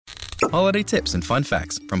holiday tips and fun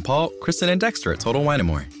facts from Paul, Kristen, and Dexter at Total Wine &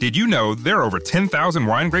 More. Did you know there are over 10,000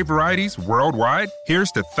 wine grape varieties worldwide?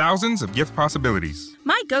 Here's to thousands of gift possibilities.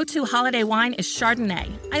 My go-to holiday wine is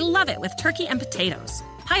Chardonnay. I love it with turkey and potatoes.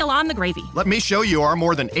 Pile on the gravy. Let me show you our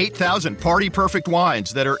more than 8,000 party-perfect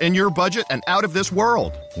wines that are in your budget and out of this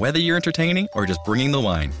world. Whether you're entertaining or just bringing the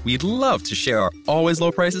wine, we'd love to share our always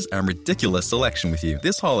low prices and ridiculous selection with you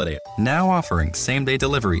this holiday. Now offering same-day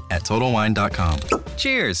delivery at TotalWine.com.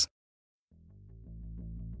 Cheers!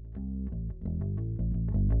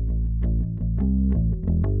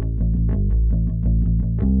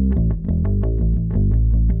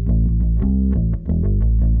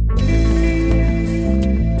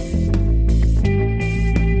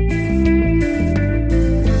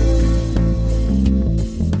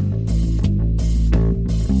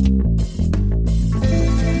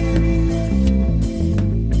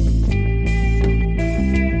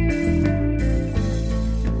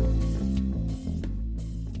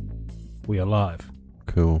 We are live.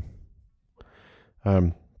 Cool.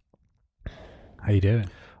 How you doing?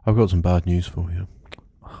 I've got some bad news for you.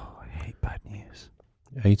 Oh, I hate bad news.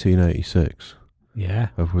 1886 Yeah.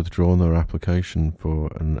 have withdrawn their application for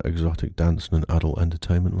an exotic dance and an adult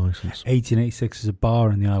entertainment license. 1886 is a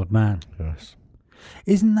bar in the Isle of Man. Yes.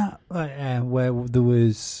 Isn't that where there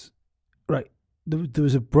was there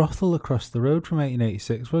was a brothel across the road from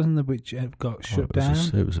 1886, wasn't there, which got shut down?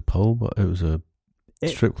 It was a pole, but it was a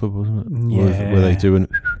strip club, wasn't it? Yeah. Were they doing?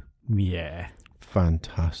 Yeah.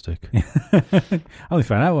 Fantastic. I only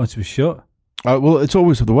found out once it was shut. Well, it's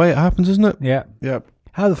always the way it happens, isn't it? Yeah. Yep.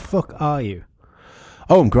 How the fuck are you?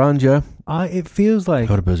 Oh, I'm grand, yeah. It feels like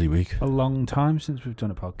Had a busy week. a long time since we've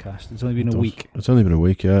done a podcast. It's only been a week. It's only been a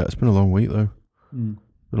week, yeah. It's been a long week, though. Mm.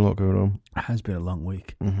 Been a lot going on. It has been a long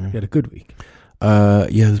week. Mm-hmm. You had a good week. Yeah,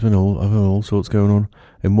 I've had all sorts going on.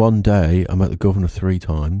 In one day, I met the governor 3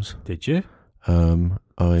 times. Did you? I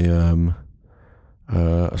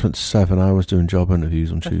spent 7 hours doing job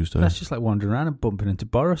interviews on Tuesday. That's just like wandering around and bumping into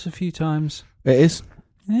Boris a few times. It is.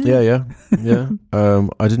 Yeah.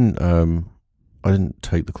 I didn't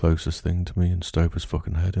take the closest thing to me and stope his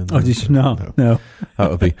fucking head in. Oh, did you not? No.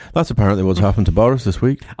 That's apparently what's happened to Boris this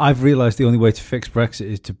week. I've realised the only way to fix Brexit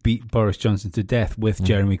is to beat Boris Johnson to death with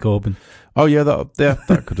Jeremy Corbyn. Oh yeah,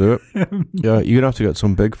 that could do it. Yeah, you're gonna have to get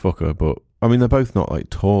some big fucker, but I mean they're both not like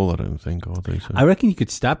tall, I don't think, are they? So. I reckon you could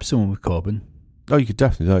stab someone with Corbyn. Oh, you could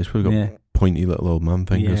definitely do that. He's probably got pointy little old man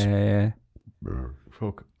fingers. Yeah.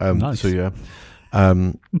 Fuck. Nice. So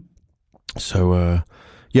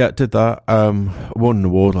yeah. Did that. Won an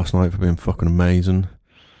award last night for being fucking amazing.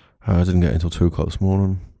 I didn't get in until 2 o'clock this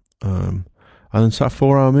morning. And then sat a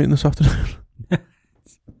 4-hour meeting this afternoon.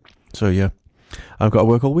 So yeah, I've got to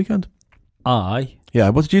work all weekend. Yeah,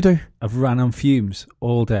 what did you do? I've ran on fumes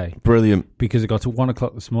all day. Brilliant. Because it got to 1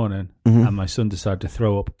 o'clock this morning and my son decided to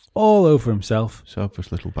throw up all over himself. Selfish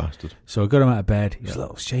little bastard. So I got him out of bed. He's a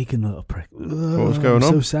little shaking little prick. What was going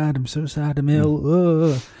on? I'm so sad, I'm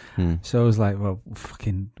ill. So I was like, well,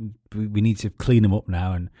 fucking, we need to clean him up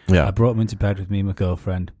now. And I brought him into bed with me and my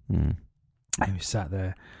girlfriend. And he was sat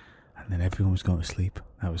there and then everyone was going to sleep.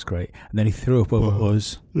 That was great. And then he threw up over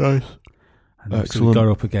us. Nice. And so we got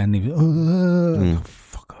up again. And he was, oh,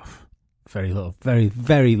 fuck off. Very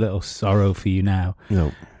little sorrow for you now.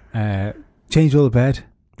 No. Change all the bed.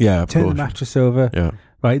 Yeah, of Turn course. the mattress over. Yeah.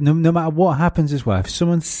 Right, no matter what happens as well, if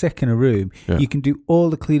someone's sick in a room, you can do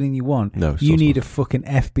all the cleaning you want. No, you need a fucking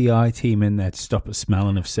FBI team in there to stop it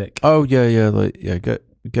smelling of sick. Oh yeah.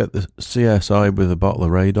 Get the CSI with a bottle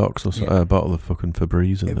of Radox or a bottle of fucking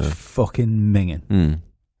Febreze in there. Fucking minging.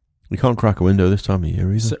 You can't crack a window this time of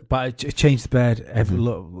year either. So, but I changed the bed.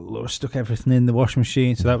 Stuck everything in the washing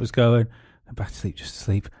machine, so that was going. And back to sleep, just to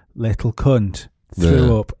sleep. Little cunt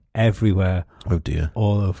threw up everywhere. Oh dear.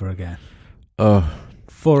 All over again. Oh.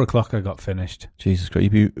 4 o'clock I got finished. Jesus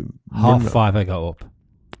Christ. 5:30 I got up.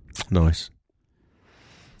 Nice.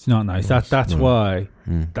 It's not nice. That's why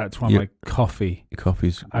my coffee. Your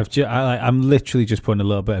coffee's. I'm literally just putting a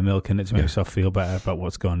little bit of milk in it to make myself feel better about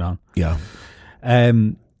what's going on. Yeah.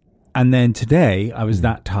 And then today I was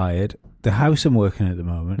that tired. The house I'm working at the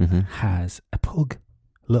moment has a pug,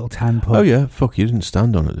 a little tan pug. Oh yeah, fuck! You didn't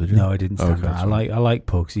stand on it, did you? No, I didn't stand on it. I like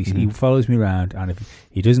pugs. He follows me around, and if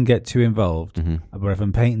he doesn't get too involved, but if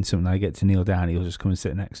I'm painting something, I get to kneel down. He'll just come and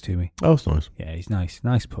sit next to me. Oh, that's nice. Yeah, he's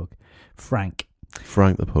nice pug, Frank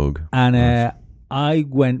the pug. And nice. I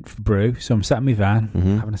went for brew, so I'm sat in my van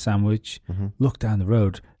having a sandwich. Look down the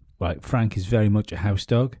road. Right, Frank is very much a house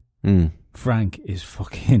dog. Frank is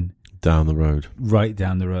fucking down the road, right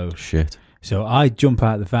down the road. Shit. So I jump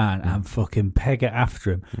out of the van and fucking peg it after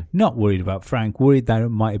him. Not worried about Frank, worried that it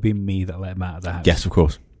might have been me that let him out of the house. Yes, of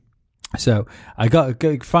course. So I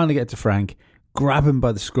finally get to Frank, grab him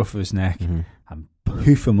by the scruff of his neck, and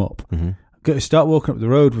hoof him up. Go start walking up the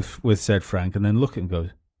road with said Frank, and then look at him and go,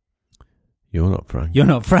 "You're not Frank. You're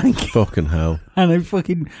not Frank." Fucking hell. And I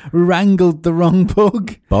fucking wrangled the wrong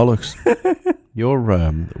pug. Bollocks. You're,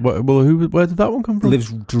 where did that one come from? Lives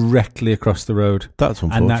directly across the road. That's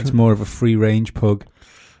unfortunate. And that's more of a free-range pug.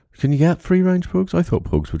 Can you get free-range pugs? I thought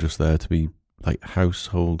pugs were just there to be, like,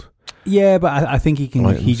 household. Yeah, but I think he can.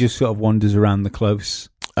 items. He just sort of wanders around the close.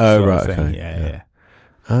 Oh, right, okay. okay.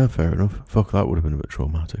 Yeah. Fair enough. Fuck, that would have been a bit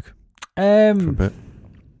traumatic. For a bit.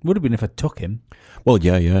 Would have been if I took him. Well,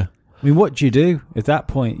 yeah. I mean, what do you do at that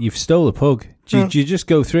point? You've stole a pug. Do you just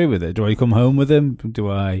go through with it? Do I come home with him? Do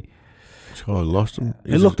I... So I lost him.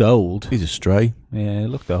 It looked old. He's a stray. Yeah, it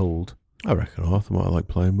looked old. I reckon Arthur might have liked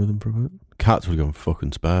playing with him for a bit. Cats would have gone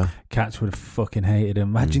fucking spare. Cats would have fucking hated him.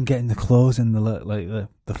 Imagine getting the claws in the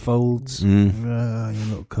folds. You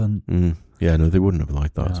little cunt. Yeah, no, they wouldn't have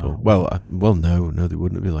liked that at all. Well, no, they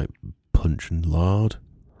wouldn't have been like punching lard.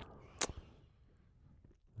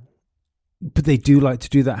 But they do like to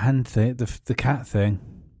do that hand thing, the cat thing.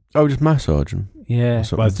 Oh, just massage him. Yeah,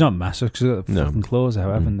 well, it's not massive because they've got the fucking claws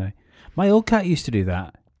out, haven't they? My old cat used to do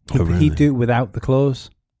that. He'd do it without the claws.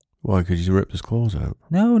 Why? Because he ripped his claws out?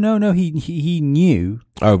 No. He knew.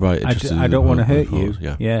 Oh, right. I don't want to hurt claws,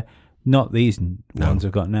 you. Yeah. Not these ones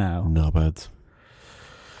I've got now. No bad.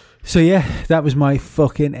 So, yeah, that was my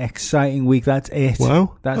fucking exciting week. That's it.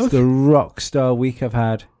 Wow. That's the rock star week I've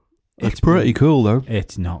had. It's pretty cool, though.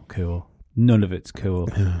 It's not cool. None of it's cool.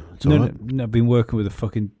 Yeah, I've been working with a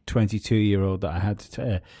fucking 22-year-old that I had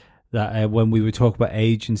to... when we were talking about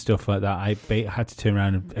age and stuff like that, I had to turn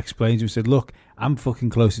around and explain to him. Said, "Look, I'm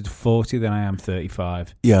fucking closer to 40 than I am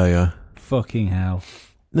 35." Yeah. Fucking hell.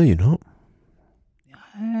 No, you're not.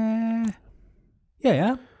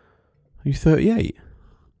 Yeah. Are you 38?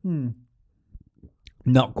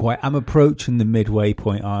 Not quite. I'm approaching the midway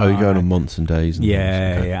point. You're going on months and days. And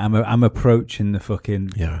yeah. I'm approaching the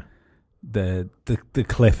fucking the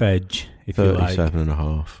cliff edge. If 37 you like. and a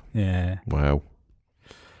half. Yeah. Wow.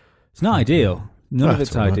 It's not ideal. None of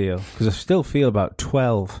it's right. ideal because I still feel about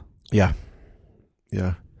 12. Yeah.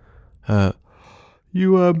 Let's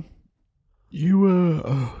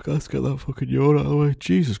get that fucking yawn out of the way.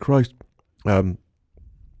 Jesus Christ. Do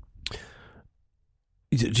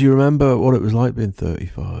you remember what it was like being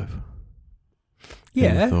 35?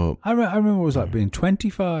 Yeah. I remember what it was like being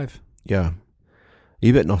 25. Yeah. Are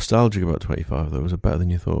you a bit nostalgic about 25 though? Was it better than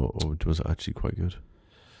you thought, or was it actually quite good?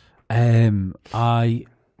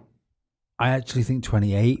 I actually think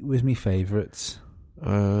 28 was my favourites.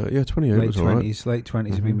 28 was alright. Late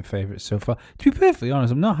 20s have been my favourites so far. To be perfectly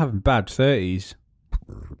honest, I'm not having bad 30s.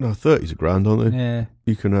 No, 30s are grand, aren't they? Yeah.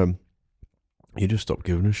 You can, you just stop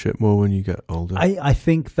giving a shit more when you get older. I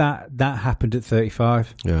think that happened at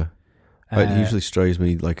 35. Yeah. It usually strays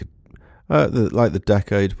me like the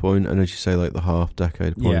decade point, and as you say, like the half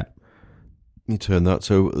decade point. Yeah. You turn that.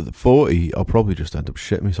 So at 40, I'll probably just end up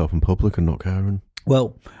shitting myself in public and not caring.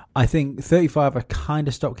 Well, I think 35, I kind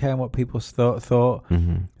of stopped caring what people thought.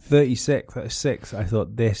 36, I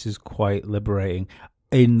thought this is quite liberating.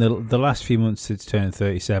 In the last few months since turning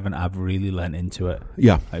 37, I've really lent into it.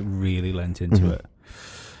 Yeah. I really lent into it.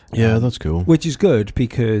 Yeah, that's cool. Which is good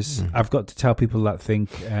because I've got to tell people that think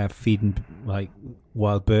feeding like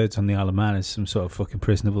wild birds on the Isle of Man is some sort of fucking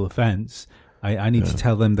prisonable offence. I need to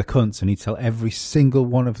tell them the cunts. I need to tell every single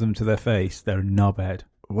one of them to their face they're a knobhead.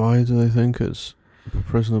 Why do they think it's a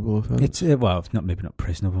prisonable offence? It's maybe not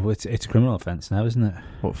prisonable. It's a criminal offence now, isn't it?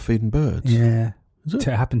 What, feeding birds? Yeah, is it?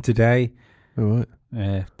 It happened today. Oh,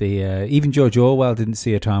 right. Even George Orwell didn't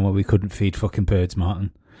see a time where we couldn't feed fucking birds,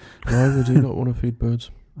 Martin. Why would he not want to feed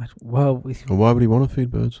birds? Or why would he want to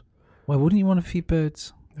feed birds? Why wouldn't you want to feed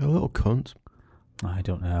birds? They're little cunts. I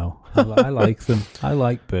don't know. I like them. I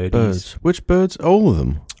like birdies. Birds. Which birds? All of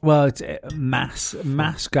them? Well, it's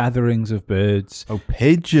mass gatherings of birds. Oh,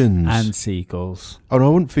 pigeons. And seagulls. Oh, no, I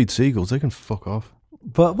wouldn't feed seagulls. They can fuck off.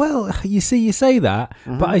 But, well, you say that,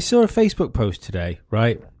 but I saw a Facebook post today,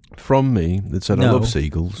 right? From me that said, I love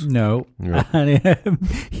seagulls. No. Yeah. And,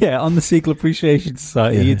 on the Seagull Appreciation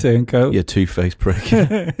Society, you turncoat. You two-faced prick.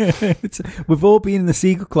 We've all been in the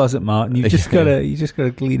seagull closet, Martin. You just gotta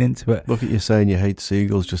lean into it. Look at you saying you hate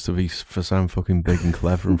seagulls just to sound fucking big and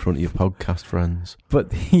clever in front of your podcast friends. But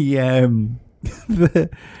the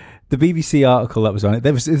BBC article that was on it,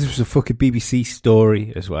 this was a fucking BBC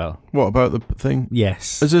story as well. What, about the thing?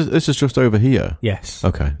 Yes. This is just over here? Yes.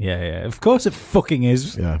 Okay. Yeah. Of course it fucking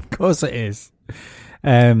is. Yeah. Of course it is.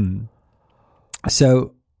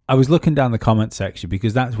 So I was looking down the comment section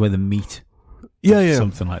because that's where the meat of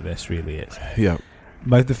something like this really is. Yeah.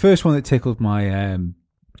 The first one that tickled my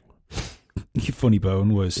funny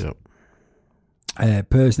bone was a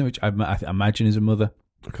person which I imagine is a mother.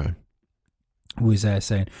 Okay. Was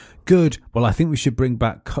saying, good, well, I think we should bring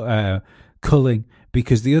back culling,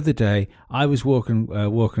 because the other day I was walking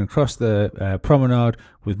across the promenade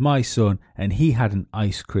with my son, and he had an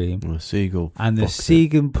ice cream. And the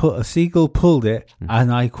seagull pulled it,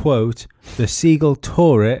 and I quote, the seagull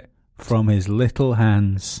tore it from his little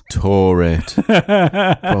hands. Tore it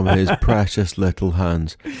from his precious little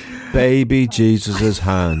hands. Baby Jesus's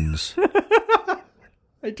hands.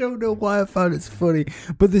 I don't know why I found it funny,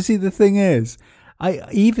 but the thing is, I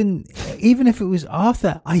even if it was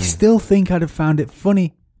Arthur, I still think I'd have found it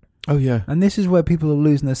funny. Oh yeah, and this is where people are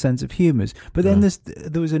losing their sense of humour. But then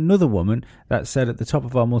there was another woman that said at the top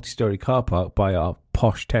of our multi-storey car park by our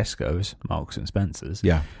posh Tesco's, Marks and Spencer's.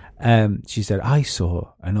 Yeah, she said, I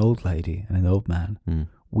saw an old lady and an old man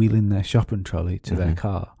wheeling their shopping trolley to their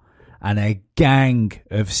car, and a gang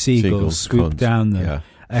of seagulls swooped down them. Yeah.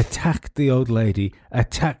 Attacked the old lady,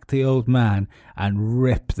 attacked the old man, and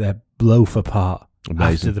ripped their loaf apart.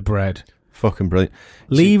 Amazing. After the bread. Fucking brilliant.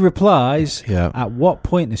 Lee replies, at what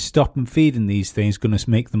point is stopping feeding these things going to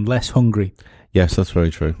make them less hungry? Yes, that's very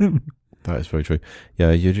true. That is very true.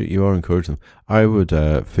 Yeah, you are encouraging them. I would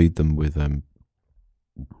feed them with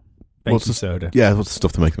baking soda. Yeah, what's the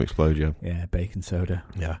stuff to make them explode, Yeah, baking soda.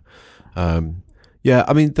 Yeah. Yeah,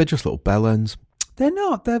 I mean, they're just little bell ends. They're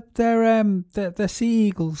not. They're sea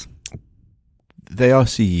eagles. They are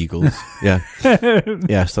sea eagles. Yeah.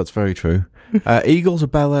 Yes, that's very true. Eagles are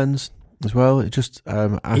bell ends as well. Just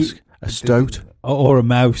ask a stoat or a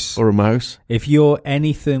mouse. Or a mouse. If you're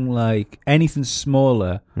anything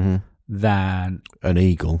smaller than an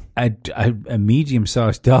eagle, a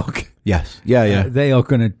medium-sized dog. Yes. Yeah. They are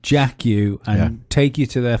going to jack you and take you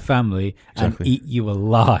to their family and eat you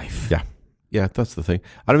alive. Yeah. Yeah, that's the thing.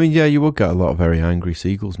 And I mean, yeah, you would get a lot of very angry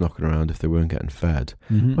seagulls knocking around if they weren't getting fed.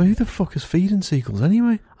 Mm-hmm. Well, who the fuck is feeding seagulls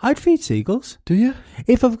anyway? I'd feed seagulls. Do you?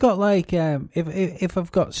 If I've got if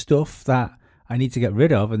I've got stuff that I need to get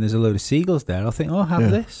rid of and there's a load of seagulls there, I'll think,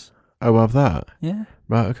 have this. Oh, have that? Yeah.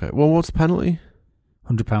 Right, okay. Well, what's the penalty?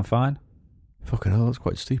 £100 fine. Fucking hell, that's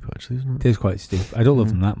quite steep actually, isn't it? It is quite steep. I don't love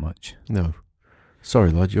them that much. No.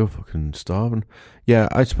 Sorry, lad, you're fucking starving. Yeah,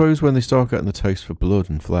 I suppose when they start getting the taste for blood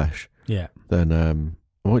and flesh... Yeah. Then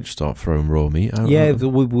I might just start throwing raw meat out. Yeah,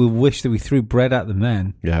 we wish that we threw bread at them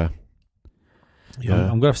then. Yeah. Yeah.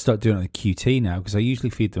 I'm going to have to start doing it at the QT now, because I usually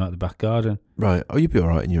feed them out the back garden. Right. Oh, you'd be all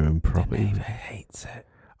right in your own property. The neighbour hates it.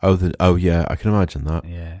 Oh, yeah, I can imagine that.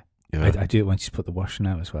 Yeah. Yeah. I do it when she's put the washing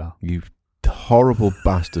out as well. You horrible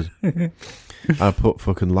bastard. I put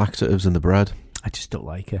fucking laxatives in the bread. I just don't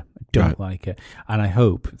like her. I don't like her. And I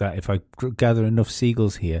hope that if I gather enough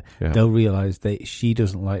seagulls here, they'll realise that she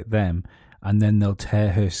doesn't like them, and then they'll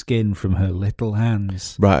tear her skin from her little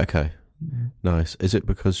hands. Right, okay. Nice. Is it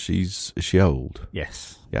because is she old?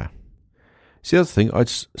 Yes. Yeah. See, that's the thing. I'd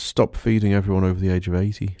stop feeding everyone over the age of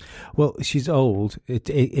 80. Well, she's old.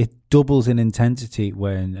 It doubles in intensity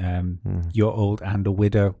when you're old and a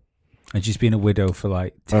widow. And she's been a widow for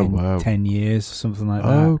like 10 years or something like that.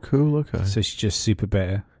 Oh, cool, okay. So she's just super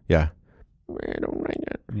bitter. Yeah. I don't like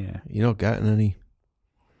it. Yeah. You're not getting any.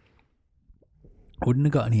 Wouldn't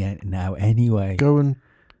have got any now anyway.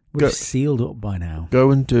 We're sealed up by now.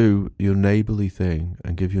 Go and do your neighbourly thing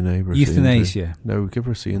and give your neighbour a euthanasia. No, give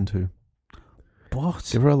her a C&2. What?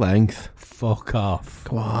 Give her a length. Fuck off.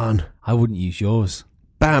 Come on. I wouldn't use yours.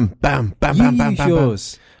 Bam, bam, bam, you bam, bam, use bam,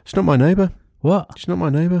 yours. Bam. She's not my neighbour. What? She's not my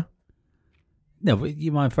neighbour. No, but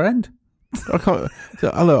you're my friend. I can't.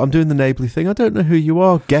 Hello, I'm doing the neighbourly thing. I don't know who you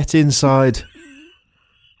are. Get inside.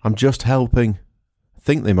 I'm just helping. I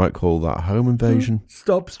think they might call that a home invasion.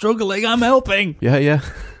 Stop struggling. I'm helping. Yeah.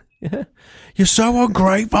 Yeah. You're so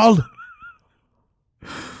ungrateful.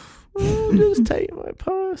 Just take my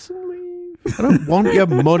purse and leave. I don't want your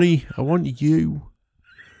money. I want you.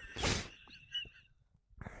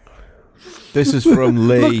 This is from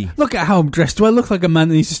Lee. Look at how I'm dressed. Do I look like a man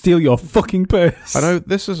that needs to steal your fucking purse? I know,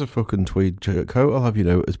 this is a fucking tweed coat, I'll have you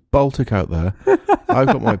know. It's Baltic out there. I've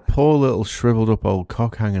got my poor little shriveled up old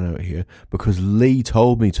cock hanging out here because Lee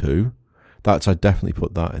told me to. I'd definitely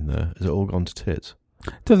put that in there. Is it all gone to tits?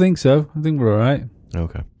 Don't think so. I think we're all right.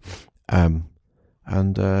 Okay. Yeah.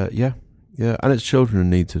 And it's Children in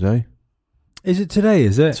Need today. Is it today,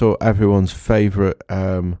 is it? So everyone's favourite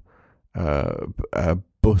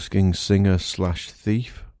busking singer /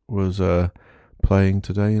 thief was playing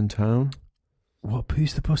today in town.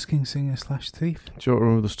 Who's the busking singer / thief? Do you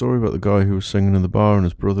remember the story about the guy who was singing in the bar and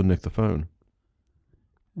his brother nicked the phone?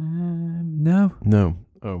 No.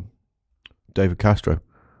 Oh. David Castro.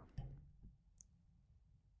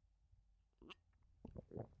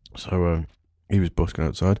 So he was busking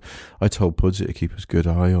outside. I told Pudsey to keep his good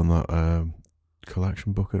eye on that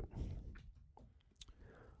collection bucket.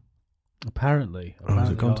 Apparently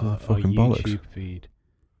has it gone to the fucking our bollocks? YouTube feed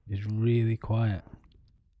is really quiet.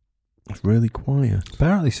 It's really quiet.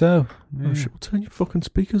 Apparently so. Yeah. Oh shit! Well, turn your fucking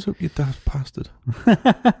speakers up, you daft bastard.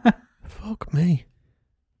 Fuck me.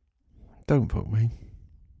 Don't fuck me.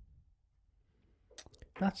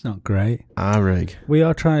 That's not great. iRig. We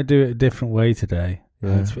are trying to do it a different way today.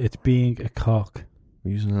 Yeah. It's being a cock.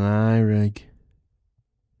 We're using an iRig.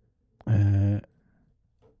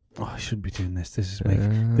 I shouldn't be doing this. This is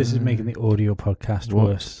making the audio podcast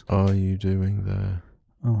worse. What are you doing there?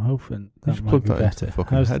 I'm hoping You that should might plug be that better. into the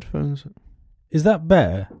fucking headphones. Is that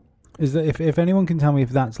better? Is that if anyone can tell me if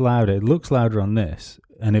that's louder? It looks louder on this,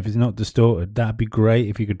 and if it's not distorted, that'd be great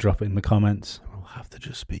if you could drop it in the comments. We'll have to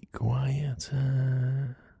just speak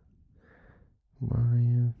quieter.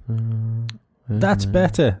 That's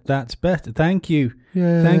better. That's better. Thank you.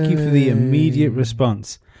 Yay. Thank you for the immediate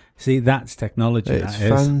response. See, that's technology. It's that is.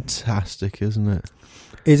 fantastic, isn't it?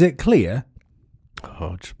 Is it clear?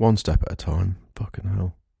 Oh, just one step at a time. Fucking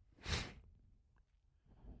hell.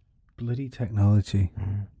 Bloody technology.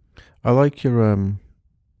 I like your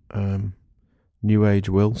New Age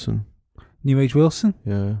Wilson. New Age Wilson?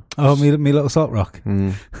 Yeah. Oh, me little salt rock.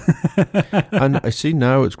 And I see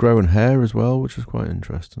now it's growing hair as well, which is quite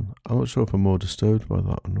interesting. I'm not sure if I'm more disturbed by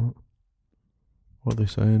that or not. What are they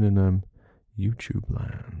saying in YouTube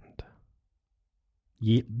land?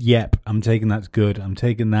 Yep, I'm taking that as good. I'm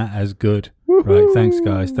taking that as good. Woo-hoo! Right, thanks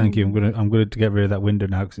guys. Thank you. I'm gonna get rid of that window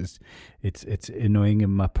now because it's annoying in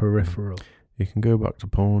my peripheral. You can go back to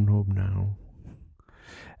Pornhub now.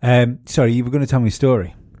 Sorry, you were going to tell me a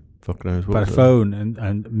story. Fuck knows what. About a phone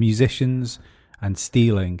and musicians and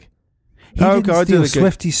stealing. He didn't God, steal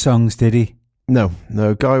Swifty's songs, did he? No.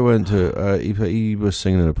 Guy went to he was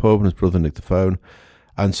singing in a pub and his brother nicked the phone,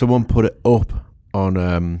 and someone put it up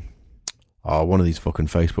on one of these fucking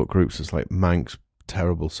Facebook groups. It's like Manx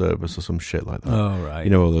terrible service or some shit like that. Oh right,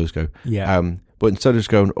 you know all those go. Yeah. But instead of just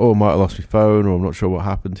going, I might have lost my phone, or I'm not sure what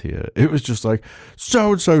happened here, it was just like,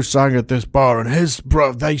 so-and-so sang at this bar, and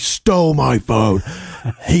they stole my phone.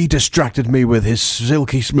 He distracted me with his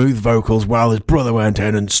silky smooth vocals while his brother went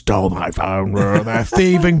in and stole my phone. They're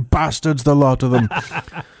thieving bastards, the lot of them.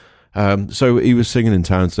 So he was singing in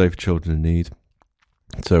town today for Children in Need.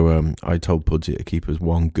 So I told Pudsey to keep his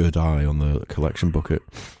one good eye on the collection bucket,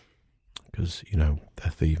 because, they're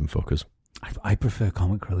thieving fuckers. I prefer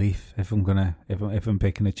Comic Relief if I'm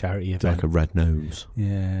picking a charity event. Like a red nose.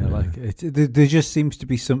 Yeah. Like there just seems to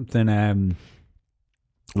be something a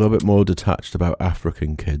little bit more detached about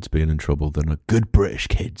African kids being in trouble than a good British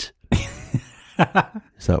kids.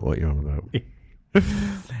 Is that what you're on about?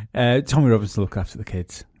 Tommy Robbins will look after the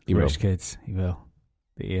kids, the British kids. He will.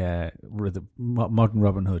 The modern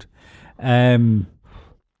Robin Hood.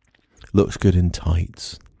 Looks good in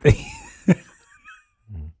tights.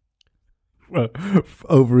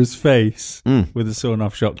 Over his face with a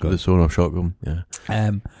sawn-off shotgun. Yeah.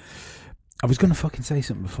 I was going to fucking say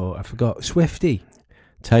something before. I forgot. Swifty.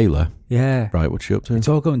 Taylor. Yeah. Right, what's she up to? It's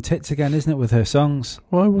all going tits again, isn't it, with her songs?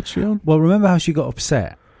 Why? What's she on? Well, remember how she got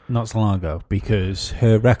upset not so long ago because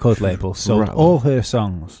her record label sold all her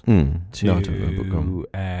songs to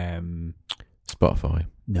Spotify.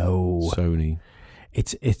 No. Sony.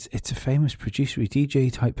 It's a famous producer,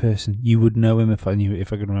 DJ type person. You would know him if I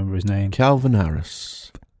could remember his name. Calvin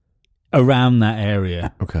Harris. Around that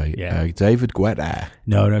area. Okay. Yeah. David Guetta.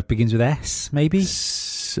 No, it begins with S, maybe.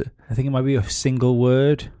 I think it might be a single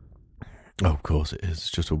word. Oh, of course it is. It's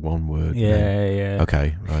just a one word. Yeah.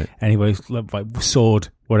 Okay, right. Anyway, like sword,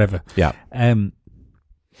 whatever. Yeah.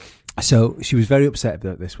 So she was very upset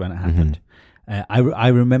about this when it happened. I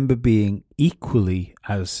remember being equally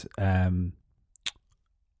as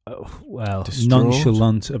distraught,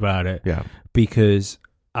 nonchalant about it. Yeah. Because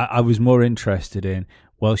I was more interested in,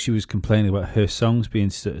 while she was complaining about her songs being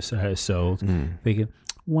sold, thinking,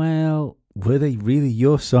 well, were they really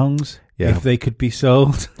your songs if they could be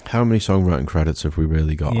sold? How many songwriting credits have we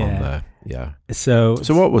really got on there? Yeah. So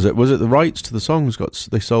what was it? Was it the rights to the songs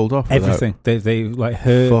they sold off? Everything. They like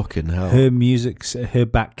her fucking hell. Her music's her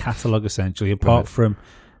back catalogue essentially, apart from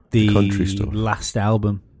the country stuff. Last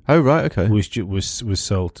album. Oh right, okay. Was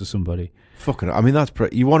sold to somebody. Fucking. I mean, that's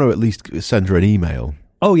you want to at least send her an email.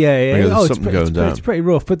 Oh yeah. Oh, it's pretty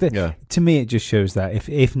rough. But to me, it just shows that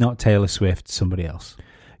if not Taylor Swift, somebody else.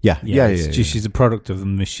 Yeah. She's a product of the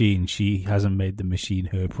machine. She hasn't made the machine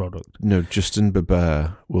her product. No, Justin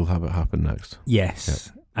Bieber will have it happen next.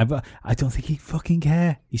 Yes. Yep. I don't think he'd fucking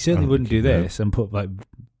care. He certainly wouldn't do this and put like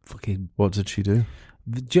fucking... What did she do?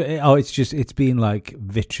 It's been like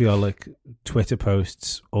vitriolic Twitter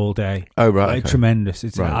posts all day. Oh right, like, tremendous.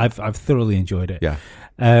 It's right. I've thoroughly enjoyed it. Yeah.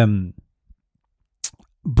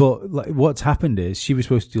 But like, what's happened is she was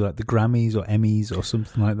supposed to do like the Grammys or Emmys or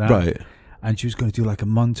something like that, Right. And she was going to do like a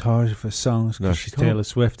montage of her songs because No, she's she can't. Taylor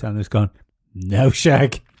Swift, and it's gone. No,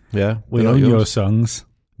 Shag. Yeah. We they're not own your yours. songs.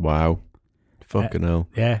 Wow. Fucking hell.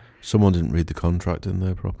 Yeah. Someone didn't read the contract in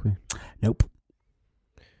there properly. Nope.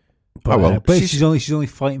 But, well. but she's only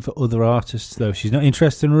fighting for other artists though. She's not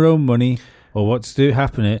interested in her own money or what's to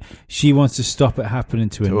happen. It. She wants to stop it happening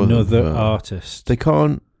to another artist. They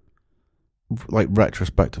can't like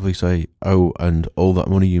retrospectively say, "Oh, and all that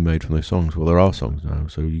money you made from those songs." Well, there are songs now,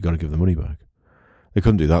 so you got to give the money back. They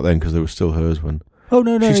couldn't do that then because they were still hers when. Oh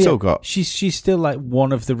no! She's still got. She's still like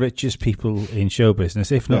one of the richest people in show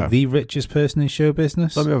business, if not the richest person in show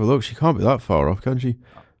business. Let me have a look. She can't be that far off, can she?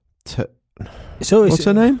 So what's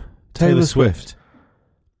her name? Taylor Swift.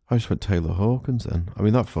 I just went Taylor Hawkins then. I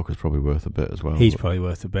mean, that fucker's probably worth a bit as well. He's probably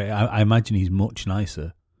worth a bit. I imagine he's much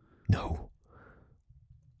nicer. No.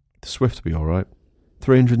 The Swift will be all right.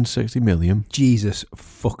 360 million. Jesus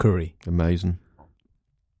fuckery. Amazing.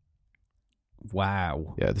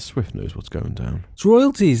 Wow. Yeah, the Swift knows what's going down. It's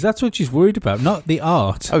royalties. That's what she's worried about, not the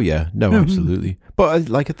art. Oh, yeah. No, absolutely. But,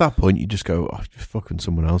 like, at that point, you just go, oh, fucking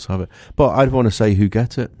someone else have it. But I'd want to say who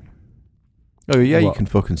gets it. Oh, yeah, you can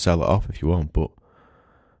fucking sell it off if you want, but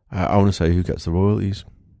I want to say who gets the royalties.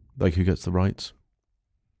 Like, who gets the rights.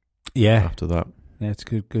 Yeah. After that. Yeah, it's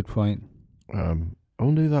a good point. I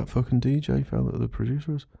wonder who that fucking DJ fella, the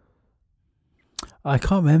producer is. I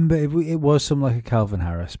can't remember. It was something like a Calvin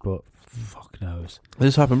Harris, but fuck knows.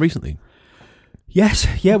 This happened recently. Yes,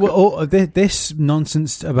 yeah. Well, this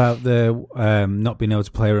nonsense about the not being able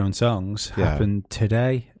to play our own songs happened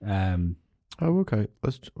today. Oh, okay.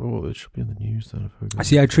 It should be in the news then.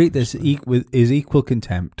 See, I treat this with equal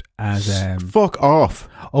contempt as fuck off.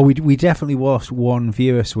 Oh, we definitely lost one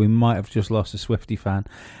viewer, so we might have just lost a Swiftie fan.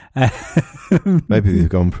 Maybe they've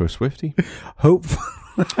gone for a Swiftie. Hopefully.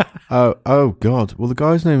 Oh God. Well, the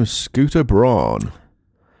guy's name is Scooter Braun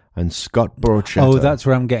and Scott Borchetta. Oh, that's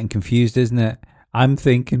where I'm getting confused, isn't it? I'm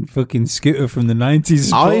thinking fucking Scooter from the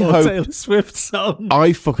 90s. Taylor Swift song.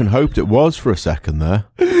 I fucking hoped it was for a second there.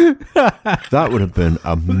 That would have been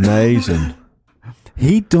amazing.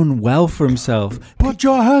 He'd done well for himself. Put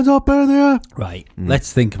your hands up in the air. Right.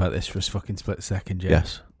 Let's think about this for a fucking split second, Jay.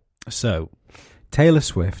 Yes. So, Taylor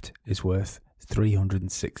Swift is worth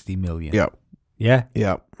 360 million. Yep. Yeah?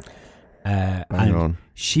 Yep. And on.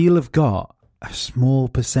 she'll have got a small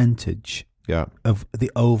percentage of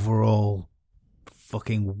the overall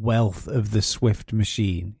fucking wealth of the Swift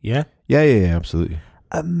machine. Yeah? Yeah, absolutely.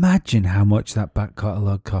 Imagine how much that back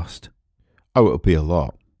catalogue cost. Oh, it'll be a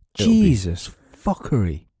lot. Jesus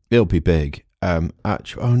fuckery. It'll be big.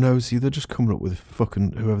 Actually, oh no, see, they're just coming up with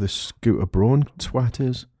fucking whoever this Scooter Braun twat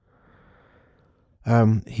is.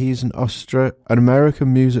 He's an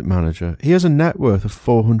American music manager. He has a net worth of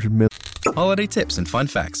 400 million. Holiday tips and fun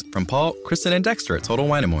facts from Paul, Kristen, and Dexter at Total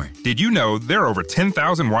Wine & More. Did you know there are over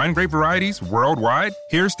 10,000 wine grape varieties worldwide?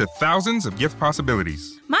 Here's to thousands of gift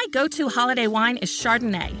possibilities. My go-to holiday wine is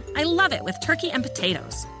Chardonnay. I love it with turkey and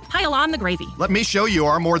potatoes. Pile on the gravy. Let me show you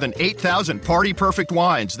our more than 8,000 party-perfect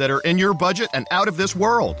wines that are in your budget and out of this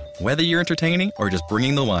world. Whether you're entertaining or just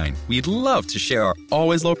bringing the wine, we'd love to share our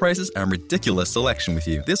always low prices and ridiculous selection with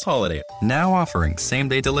you this holiday. Now offering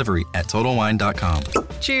same-day delivery at TotalWine.com.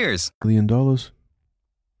 Cheers! $1 million.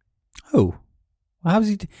 Oh. Well,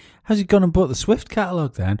 how's he gone and bought the Swift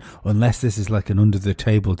catalogue then? Unless this is like an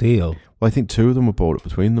under-the-table deal. Well, I think two of them were bought it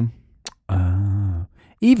between them. Ah.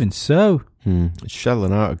 Even so. It's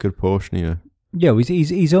shelling out a good portion here. Yeah,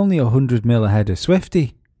 he's only 100 mil ahead of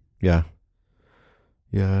Swiftie. Yeah.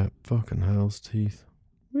 Yeah, fucking hell's teeth.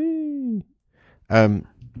 Whee.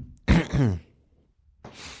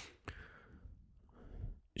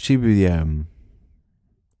 She be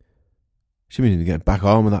she needs to get back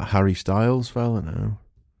on with that Harry Styles fella now.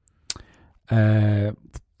 Sack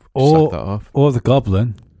that off. Or the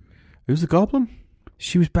Goblin. Who's the Goblin?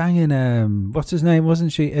 She was banging, what's his name,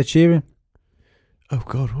 wasn't she? Ed Sheeran. Oh,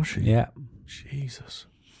 God, was she? Yeah. Jesus.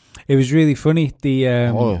 It was really funny,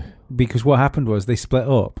 because what happened was they split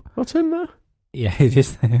up. What's in there? Yeah, it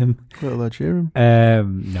is him. Little Ed Sheeran.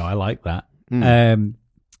 No, I like that.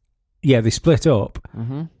 Yeah, they split up.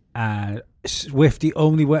 And Swiftie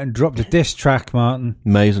only went and dropped a diss track, Martin.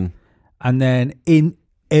 Amazing. And then in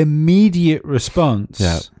immediate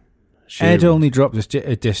response, Ed only dropped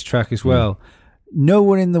a diss track as well. No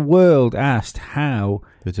one in the world asked how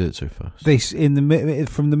they did it so fast.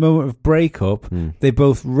 From the moment of breakup, they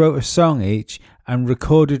both wrote a song each and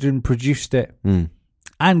recorded and produced it.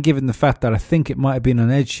 And given the fact that I think it might have been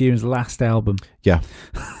on Ed Sheeran's last album. Yeah.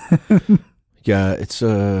 Yeah, it's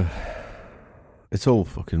all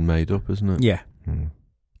fucking made up, isn't it? Yeah.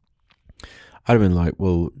 I'd have been like,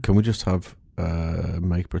 well, can we just have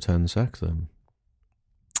make pretend sex then?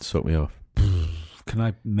 Sort me off. Can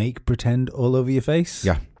I make pretend all over your face?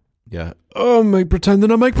 Yeah. Yeah. Oh, make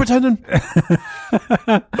pretending. I make pretending.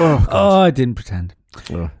 Oh, I didn't pretend.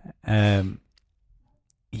 Oh.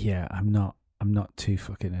 Yeah, I'm not too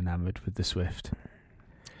fucking enamored with the Swift.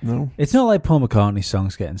 No. It's not like Paul McCartney's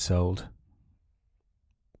songs getting sold.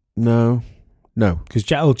 No. Because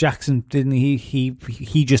Jackson, didn't he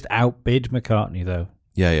just outbid McCartney though?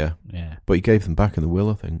 Yeah. But he gave them back in the will,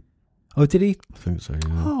 I think. Oh, did he? I think so,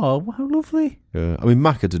 yeah. Oh, how lovely. Yeah. I mean,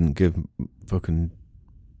 Macca didn't give fucking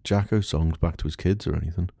Jacko songs back to his kids or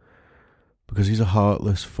anything. Because he's a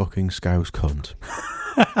heartless fucking scouse cunt.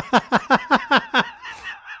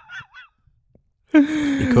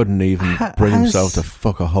 He couldn't even bring himself to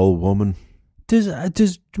fuck a whole woman. Does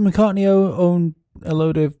McCartney own a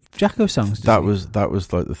load of Jacko songs? That was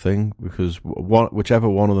like the thing, because whichever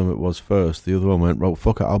one of them it was first, the other one went, well,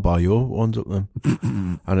 fuck it, I'll buy your ones up then.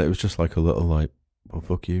 And it was just like a little like, well,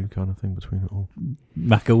 fuck you kind of thing between it all.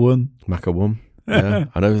 Macca won. Yeah.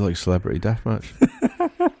 I know, like Celebrity Deathmatch.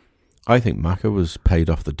 I think Macca was paid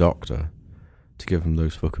off the doctor to give him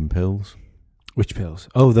those fucking pills. Which pills?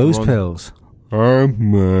 Oh, those pills.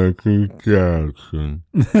 I'm Michael Jackson.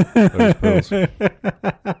 Those pills.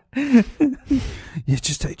 Yeah,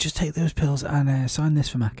 just take those pills and sign this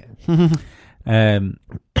for Macca.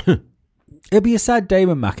 It'll be a sad day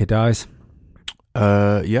when Macca dies.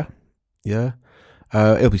 Yeah.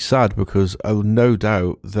 It'll be sad because I'll no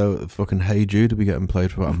doubt the fucking Hey Jude will be getting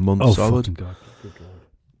played for about a month solid. Fucking God. Good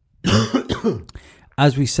Lord.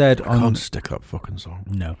 As we said I can't stick that fucking song.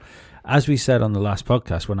 No. As we said on the last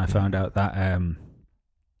podcast, when I found out that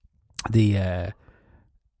the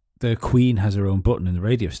Queen has her own button in the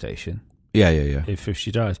radio station. Yeah. If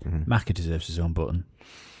she dies, Macca deserves his own button.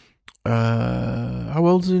 How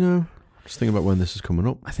old is he now? Just thinking about when this is coming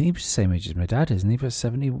up. I think he was the same age as my dad, isn't he? About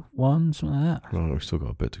 71, something like that. Oh, we've still got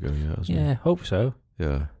a bit to go yet, hasn't he? Yeah, hope so.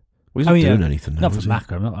 Yeah. Well, he's not doing anything now, not for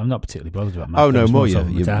Macca. I'm not particularly bothered about Macca. Oh, no, more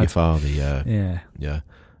your father, yeah. Yeah.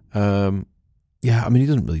 Yeah, I mean, he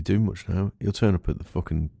doesn't really do much now. He'll turn up at the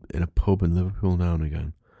fucking in a pub in Liverpool now and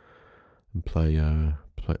again and play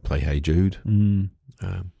Hey Jude.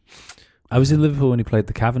 I was in Liverpool when he played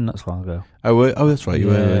the Cavern not so long ago. Oh, that's right. You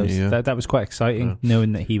were, weren't you? Yeah. That was quite exciting,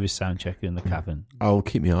 knowing that he was sound checking in the Cavern. I'll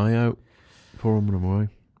keep my eye out for him when I'm away.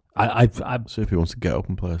 I see if he wants to get up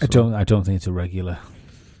and play a song. I don't think it's a regular.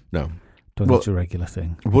 No. Don't think it's a regular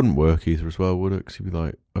thing. It wouldn't work either as well, would it? Because he'd be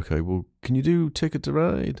like, okay, well, can you do Ticket to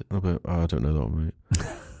Ride? And I'll be like, I don't know that one, mate.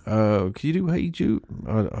 Can you do Hey Jude?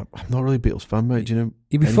 I'm not really a Beatles fan, mate. Do you know?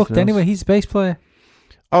 He'd be fucked anyway. He's a bass player.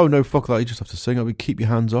 Oh, no, fuck that. You just have to sing. I'll be, keep your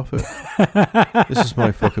hands off it. This is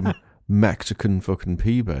my fucking Mexican fucking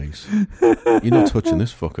P bass. You're not touching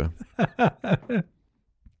this fucker.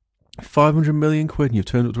 500 million quid and you've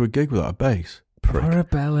turned up to a gig without a bass. Prick. For a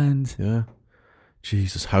bellend. Yeah.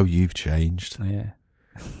 Jesus, how you've changed. Yeah.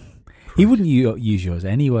 He wouldn't use yours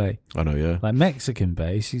anyway. I know, yeah. Like Mexican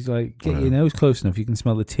bass, he's like, get your nose close enough, you can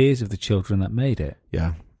smell the tears of the children that made it.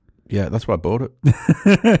 Yeah. Yeah, that's why I bought it.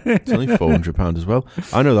 It's only £400 as well.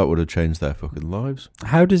 I know that would have changed their fucking lives.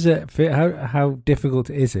 How does it fit? How difficult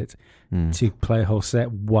is it to play a whole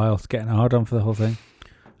set whilst getting a hard on for the whole thing?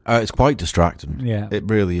 It's quite distracting. Yeah. It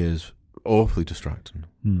really is. Awfully distracting.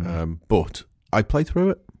 But I play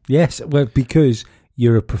through it. Yes, well, because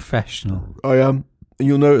you're a professional. I am. And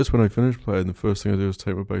you'll notice when I finish playing, the first thing I do is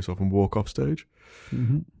take my bass off and walk off stage.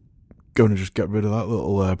 Mm-hmm. Going to just get rid of that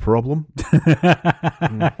little problem.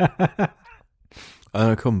 And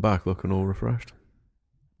I come back looking all refreshed.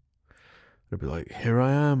 I'd be like, here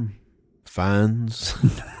I am, fans.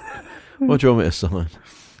 What do you want me to sign?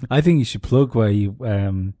 I think you should plug where you...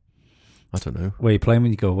 I don't know. Where you playing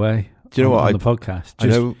when you go away. Do you know what? On the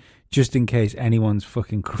podcast. Just in case anyone's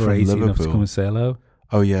fucking crazy enough to come and say hello.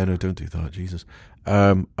 Oh, yeah, no, don't do that, Jesus.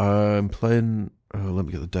 I'm playing... Oh, let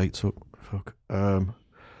me get the dates up. Fuck. I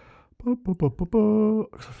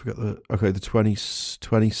forget the... Okay, the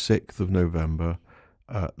 26th of November,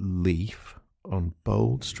 Leaf on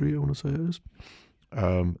Bold Street, I want to say it is.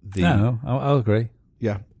 No, I'll agree.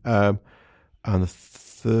 Yeah. And the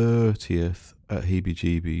 30th at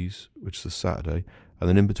Heebie-Jeebies, which is a Saturday. And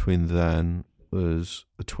then in between then, there's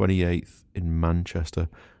the 28th in Manchester.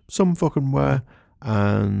 Some fucking where.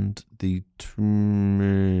 and the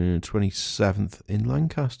 27th in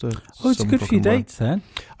Lancaster. Oh, it's a good few dates then.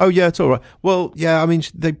 Oh, yeah, it's all right. Well, yeah, I mean,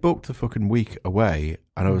 they booked the fucking week away,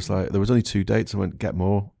 and I was like, there was only 2 dates. I went, get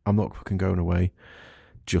more. I'm not fucking going away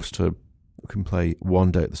just to can play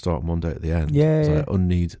one day at the start and one day at the end. Yeah, it's yeah.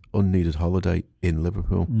 like unneeded holiday in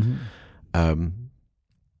Liverpool. Mm-hmm.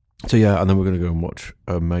 So yeah, and then we're going to go and watch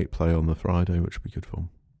a mate play on the Friday, which will be good fun.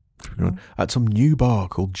 At some new bar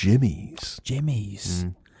called Jimmy's. Jimmy's.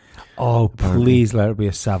 Oh, please let it be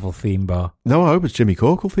a Savile theme bar. No, I hope it's Jimmy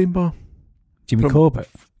Corkle theme bar. Jimmy Corbett.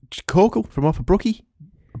 Corkle from off of Brookie.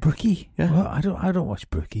 Brookie? Yeah. Well, I don't watch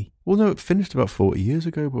Brookie. Well, no, it finished about 40 years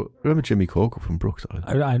ago, but remember Jimmy Corkle from Brookside?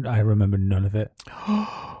 I remember none of it.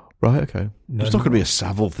 Right, okay. It's not going to be a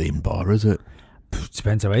Savile themed bar, is it?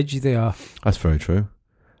 Depends how edgy they are. That's very true.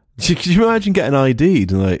 Could you imagine getting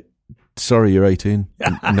ID'd and like, sorry, you're 18?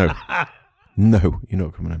 No. No, you're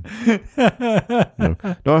not coming in. No,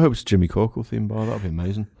 I hope it's Jimmy Corkle themed bar. That'd be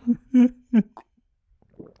amazing.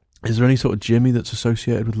 Is there any sort of Jimmy that's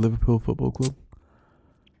associated with Liverpool Football Club?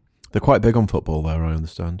 They're quite big on football there, I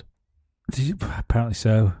understand. Apparently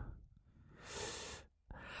so.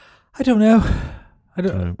 I don't know. I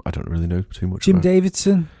don't really know too much. Jim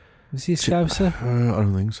Davidson, was he a Scouser? I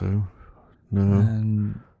don't think so.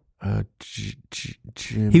 No.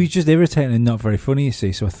 Jim. He was just irritating and not very funny, you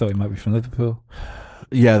see, so I thought he might be from Liverpool.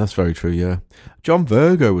 Yeah, that's very true, yeah. John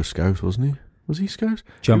Virgo was Scout, wasn't he? Was he Scout?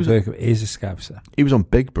 John Virgo is a Scouser. He was on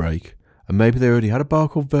Big Break, and maybe they already had a bar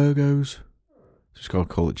called Virgo's. Just got to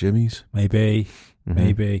call it Jimmy's. Maybe.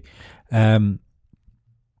 Maybe. There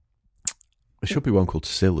should be one called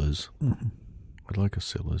Silla's. I'd like a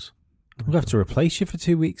Silla's. I'm going to have to replace you for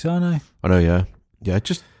 2 weeks, aren't I? I know, yeah. Yeah,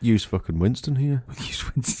 just use fucking Winston here.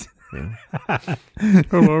 Use Winston. Yeah.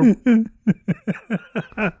 Hello.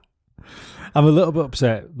 I'm a little bit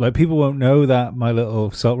upset. Like, people won't know that my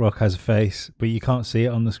little Salt Rock has a face, but you can't see it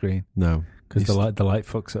on the screen. No. Because the light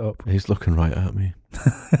fucks it up. He's looking right at me.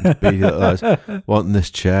 Wanting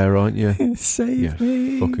this chair, aren't you? Save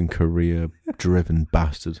me. Fucking career-driven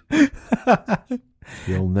bastard.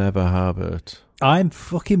 You'll never have it. I'm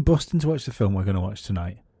fucking busting to watch the film we're going to watch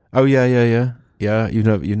tonight. Oh, yeah. Yeah, you've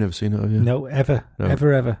never seen it, have you? No, ever. No.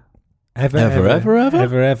 Ever.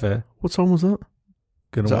 What song was that?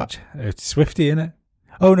 Gonna watch. It's Swifty, innit?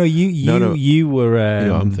 Oh no, you were. You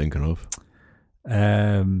know what I'm thinking of.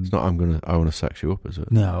 It's not. I want to sex you up, is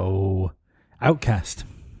it? No, Outcast.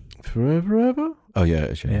 Forever, ever. Oh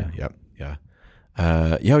yeah,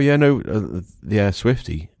 yeah.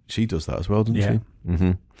 Swifty. She does that as well, doesn't she?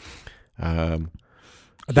 Mm-hmm.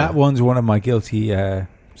 That one's one of my guilty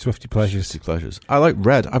Swifty pleasures. I like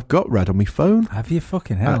Red. I've got Red on my phone. Have you?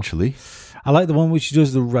 Fucking hell. Actually. I like the one which she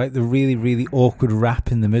does the really, really awkward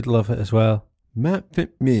rap in the middle of it as well. Exactly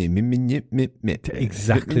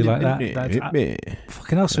like that.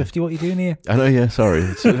 Fucking hell, Swifty, what are you doing here? I know, yeah, sorry.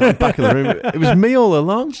 It's back in the room. It was me all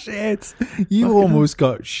along. Shit. You almost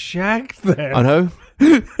got shagged there. I know.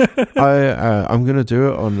 I'm going to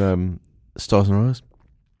do it on Stars and Rise.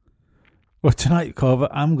 Well, tonight, Carver,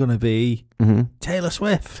 I'm going to be Taylor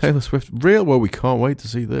Swift. Well, we can't wait to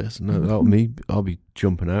see this. No, I'll be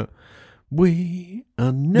jumping out. We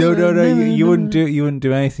are no. You wouldn't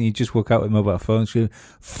do anything. You just walk out with mobile phones. You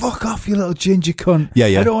fuck off, you little ginger cunt.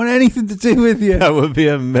 Yeah. I don't want anything to do with you. That would be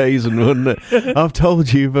amazing, wouldn't it? I've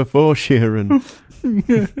told you before, Sharon.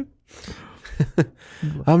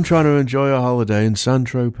 I'm trying to enjoy a holiday in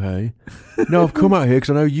Saint-Tropez. No, I've come out here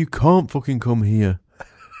because I know you can't fucking come here.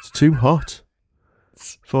 It's too hot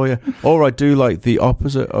for you. Or I do like the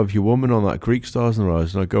opposite of your woman on that Greek Stars and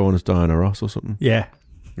Rise, and I go on as Diana Ross or something. Yeah.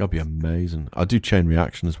 That'd be amazing. I'd do Chain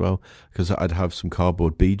Reaction as well, because I'd have some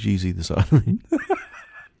cardboard Bee Gees either side of me.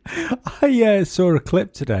 I saw a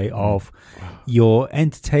clip today of your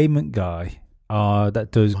entertainment guy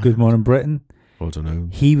that does Good Morning Britain. I don't know.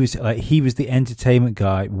 He was the entertainment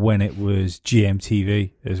guy when it was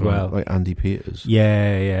GMTV as well. Like Andy Peters.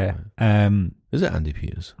 Yeah. Is it Andy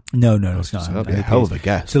Peters? No, it's not. That'd be a hell of a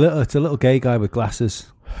guess. It's a little gay guy with glasses.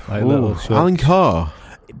 Like little short. Alan Carr.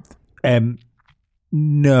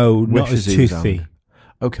 No, not as toothy.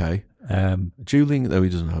 Okay. Julian, though he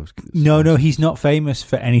doesn't have. No, he's not famous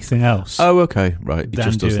for anything else. Oh, okay, right. He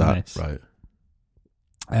just does that, this. right?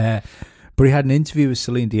 But he had an interview with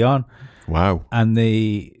Celine Dion. Wow. And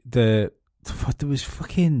there was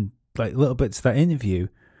fucking like little bits of that interview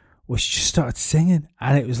Well, she just started singing,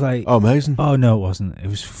 and it was like, oh, amazing. Oh no, it wasn't. It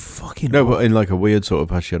was fucking. No, but in like a weird sort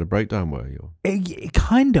of, has she had a breakdown where you? It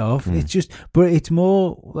kind of. It's just, but it's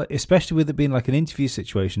more, like, especially with it being like an interview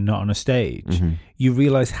situation, not on a stage. You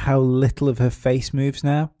realise how little of her face moves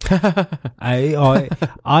now. I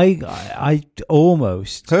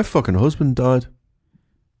almost. Her fucking husband died.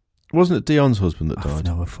 Wasn't it Dion's husband that died?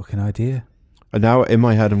 I've no fucking idea. And now in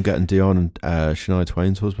my head, I'm getting Dion and Shania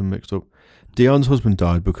Twain's husband mixed up. Dion's husband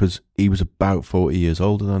died because he was about 40 years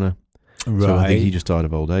older than her. Right. So I think he just died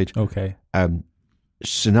of old age. Okay.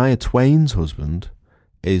 Shania Twain's husband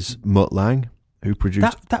is Mutt Lange, who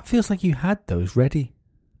produced... That feels like you had those ready.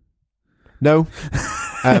 No.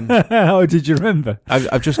 How did you remember?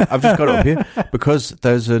 I've just got it up here because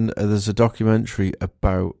there's a documentary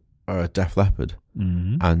about Def Leppard,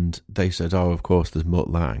 and they said, oh, of course, there's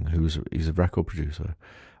Mutt Lange, he's a record producer.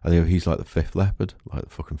 I think he's like the fifth Leopard, like the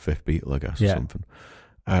fucking fifth Beatle, I guess, or something.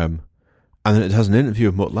 And then it has an interview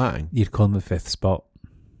of Mutt Lange. You'd call him the fifth spot.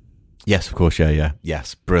 Yes, of course, yeah.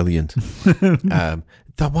 Yes, brilliant. Why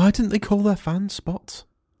didn't they call their fans spots?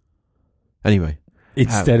 Anyway.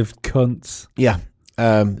 Instead of cunts. Yeah.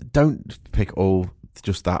 Don't pick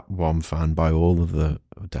just that one fan by all of the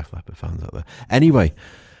Def Leppard fans out there. Anyway,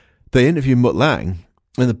 they interview Mutt Lange.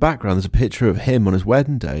 In the background, there's a picture of him on his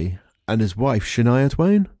wedding day and his wife, Shania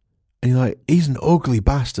Twain. And you're like, he's an ugly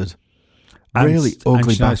bastard. Really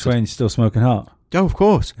ugly bastard. Shania Twain's still smoking hot. Oh, of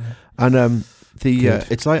course. And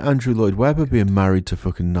it's like Andrew Lloyd Webber being married to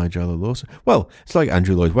fucking Nigella Lawson. Well, it's like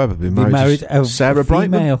Andrew Lloyd Webber being married to Sarah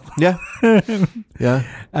Brightman. Yeah. Yeah.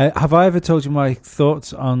 Have I ever told you my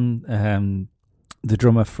thoughts on the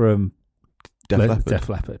drummer from Def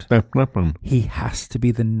Leppard? He has to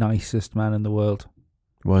be the nicest man in the world.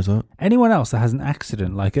 Why is that? Anyone else that has an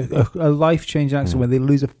accident, like a life-changing accident where they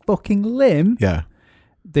lose a fucking limb,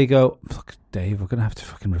 they go, look, Dave, we're going to have to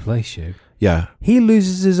fucking replace you. Yeah. He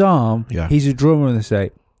loses his arm. Yeah. He's a drummer, and they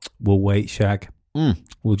say, we'll wait, Shag.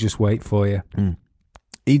 We'll just wait for you.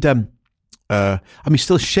 He'd,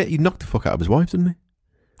 still shit. He knocked the fuck out of his wife, didn't he?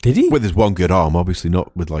 Did he? With his one good arm, obviously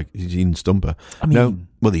not with, like, he didn't stump her. I mean... No,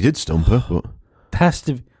 well, he did stump her, but...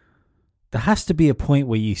 There has to be a point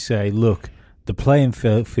where you say, look, the playing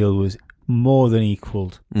field was more than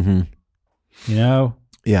equalled. You know?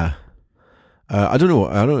 Yeah. I don't know.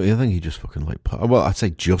 I think he just fucking I'd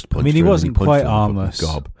say just punched. I mean, he wasn't quite armless.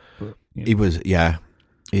 Gob. But, he was. Yeah.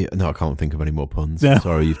 No, I can't think of any more puns. No.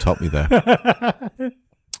 Sorry, you've topped me there.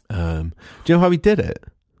 Do you know how he did it?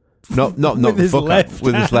 Not with his left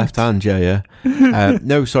with his left hand. Yeah.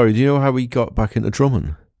 No, sorry. Do you know how he got back into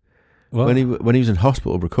drumming? What? When he was in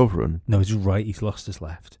hospital recovering. No, he's right. He's lost his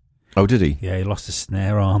left. Oh, did he? Yeah, he lost his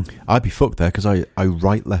snare arm. I'd be fucked there because I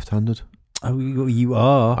write left-handed. Oh, you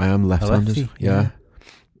are? I am left-handed. Yeah.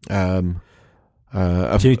 Jimmy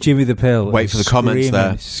the Pill. Wait for the comments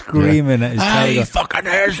there. Screaming at his tail. He fucking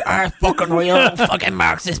is a fucking real fucking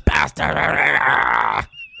Marxist bastard.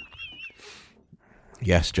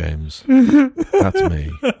 Yes, James. That's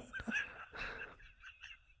me.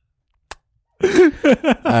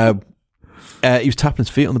 He was tapping his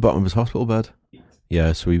feet on the bottom of his hospital bed.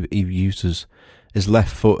 Yeah, so he used his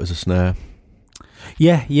left foot as a snare.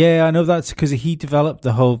 Yeah, I know that's because he developed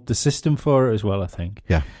the system for it as well, I think.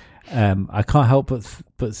 Yeah. I can't help but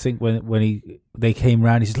think when they came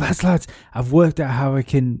round, he said, lads, I've worked out how I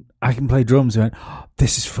can play drums. I went,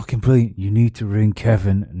 this is fucking brilliant. You need to ring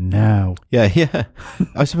Kevin now. Yeah.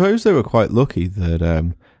 I suppose they were quite lucky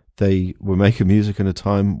that they were making music in a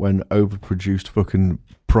time when overproduced fucking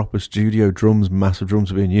proper studio drums, massive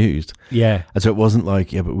drums were being used. Yeah. And so it wasn't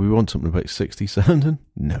like, but we want something about 60 sounding.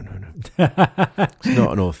 No. It's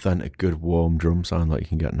not an authentic, good, warm drum sound like you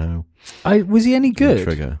can get now. Was he any good?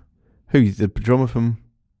 Trigger. Who, the drummer from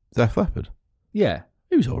Def Leppard? Yeah.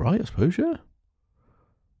 He was all right, I suppose, yeah.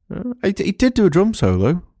 He did do a drum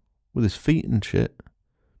solo with his feet and shit.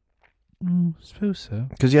 I suppose so.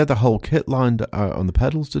 Because he had the whole kit lined out on the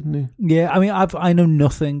pedals, didn't he? Yeah, I mean, I know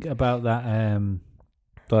nothing about that,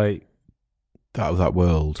 like... That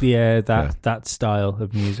world. Yeah, that style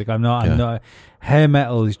of music. I'm not... Hair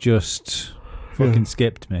metal has just fucking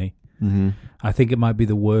skipped me. Mm-hmm. I think it might be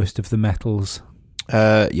the worst of the metals.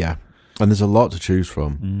 Yeah. And there's a lot to choose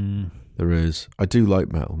from. There is. I do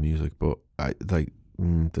like metal music, but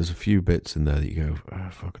there's a few bits in there that you go,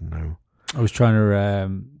 fucking no. I was trying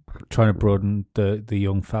to broaden the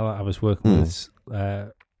young fella I was working with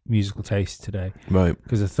musical taste today, right?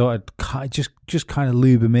 Because I thought I'd just kind of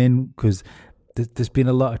lube him in because there's been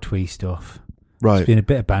a lot of twee stuff, right? There's been a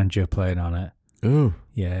bit of banjo playing on it. Oh,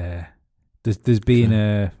 yeah. There's been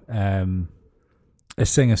a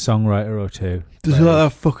singer songwriter or two. Does he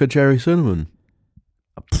like that fucker Jerry Cinnamon?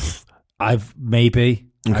 I've maybe.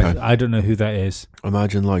 Okay. I don't know who that is.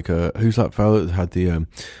 Imagine like who's that fellow that had the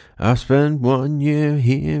I spent 1 year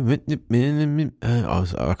here. I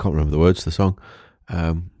can't remember the words to the song.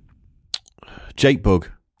 Jake Bug.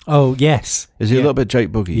 Oh yes, is he a little bit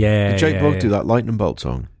Jake Buggy? Yeah. Did Jake Bug do that Lightning Bolt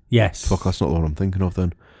song? Yes. Fuck, that's not the one I'm thinking of.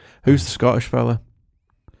 Then who's the Scottish fella?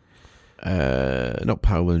 Not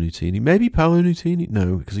Paolo Nutini. Maybe Paolo Nutini.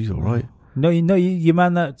 No, because he's all right. No, you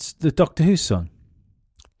man. That's the Doctor Who song.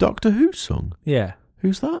 Doctor Who song. Yeah.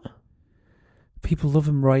 Who's that? People love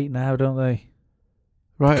him right now, don't they?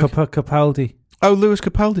 Right. Capaldi. Oh, Lewis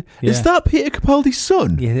Capaldi. Yeah. Is that Peter Capaldi's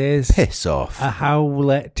son? It is. Piss off. How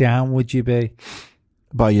let down would you be?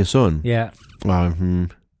 By your son? Yeah.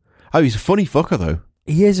 Oh, he's a funny fucker, though.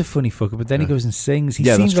 He is a funny fucker, but then he goes and sings.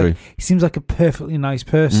 That's true. He seems like a perfectly nice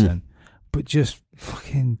person, but just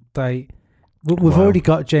fucking like... We've already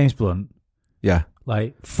got James Blunt. Yeah.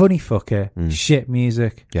 Like, funny fucker, shit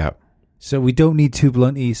music. Yeah. So we don't need two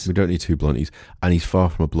blunties. We don't need two blunties. And he's far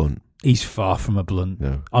from a blunt. He's far from a blunt.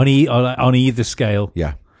 No. On either scale.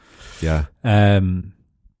 Yeah. Yeah.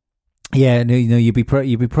 Yeah, no, you'd be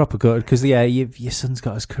proper good because your son's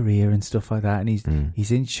got his career and stuff like that, and he's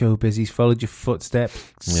in showbiz. He's followed your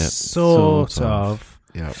footsteps, sort of.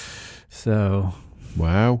 Yeah. So,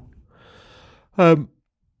 wow.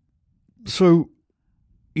 So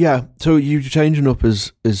you're changing up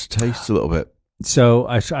his taste a little bit. So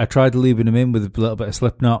I tried lubing him in with a little bit of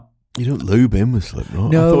Slipknot. You don't lube in with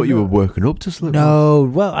Slipknot. No, I thought you were working up to Slipknot. No,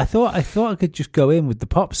 well, I thought I could just go in with the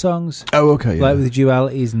pop songs. Oh, okay, yeah. Like with the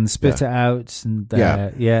dualities and spit it outs and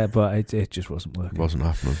yeah, but it just wasn't working. Wasn't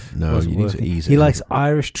happening. No, you need to ease it. He likes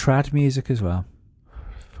Irish trad music as well.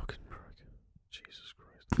 Fucking Jesus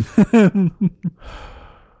Christ.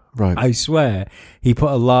 Right. I swear he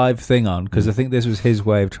put a live thing on because I think this was his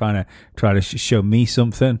way of trying to show me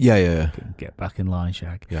something. Yeah. Get back in line,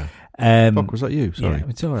 Shag. Yeah. Fuck, was that you? Sorry. Yeah,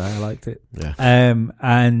 it's all right. I liked it. Yeah.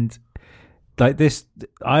 And like this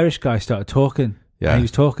Irish guy started talking. Yeah. And he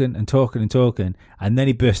was talking, and then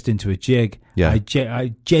he burst into a jig. Yeah.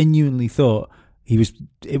 I genuinely thought it was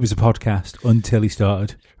a podcast until he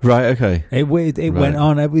started. Right, okay. It went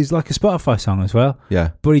on. It was like a Spotify song as well. Yeah.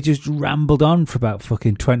 But he just rambled on for about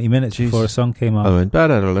fucking 20 minutes before a song came on. I went, that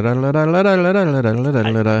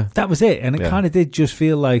was it. And it kind of did just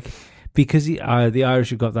feel like, because the Irish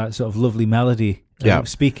have got that sort of lovely melody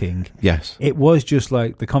speaking. Yes. It was just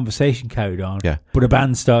like the conversation carried on. Yeah. But a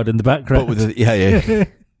band started in the background. But with yeah.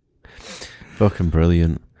 Fucking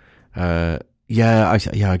brilliant. I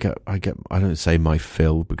get. I don't say my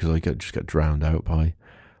fill because I just get drowned out by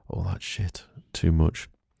all that shit too much.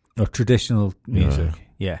 Or traditional music.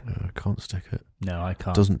 Yeah. I can't stick it. No, I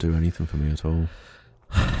can't. It doesn't do anything for me at all.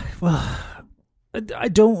 Well, I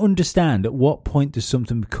don't understand at what point does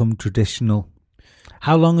something become traditional?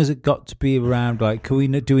 How long has it got to be around? Like, can we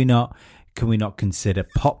not consider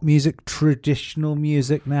pop music traditional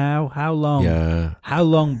music now? How long? Yeah. How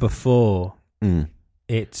long before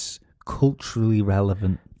it's culturally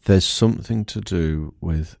relevant? There's something to do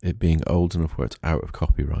with it being old enough where it's out of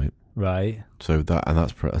copyright. Right. So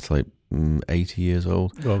that's like 80 years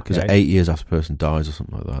old. Okay. Because 8 years after a person dies or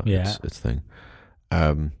something like that. Yeah. It's a thing.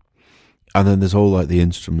 And then there's all like the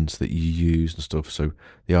instruments that you use and stuff. So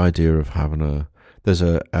the idea of having there's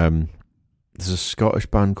a Scottish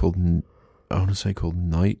band called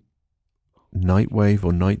Nightwave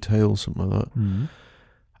or Night Tales, something like that. Mm-hmm.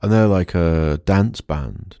 And they're like a dance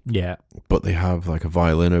band. Yeah. But they have like a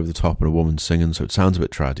violin over the top and a woman singing, so it sounds a bit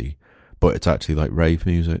traddy, but it's actually like rave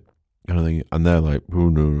music kind of thing. And they're like, oh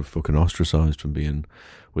no, fucking ostracised from being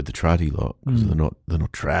with the traddy lot because they're not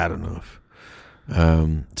trad enough.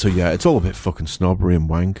 So yeah, it's all a bit fucking snobbery and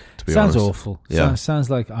wank, to be honest. Sounds awful. Yeah. Sounds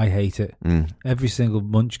like I hate it. Every single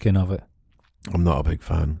munchkin of it. I'm not a big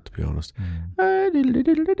fan, to be honest.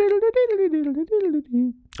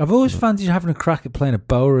 I've always fancied having a crack at playing a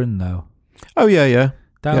bodhrán, though. Oh yeah.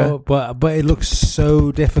 But it looks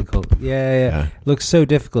so difficult. Yeah. It looks so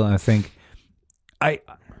difficult. And I think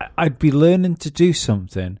I'd be learning to do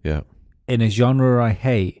something in a genre I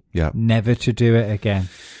hate, never to do it again.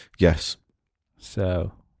 Yes.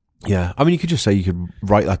 So. Yeah. I mean, you could just say you could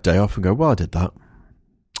write that day off and go, well, I did that.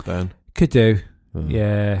 Then. Could do.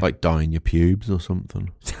 Yeah. Like dyeing your pubes or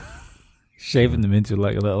something. Shaving them into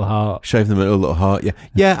like a little heart. Shave them into a little heart, yeah.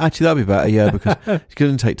 Yeah, actually that'd be better, yeah, because it's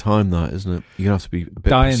going to take time, that, isn't it? You're going to have to be a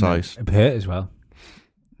bit precise. It would hurt as well.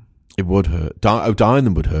 It would hurt. Dyeing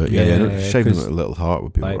them would hurt, yeah. Shaving them into a little heart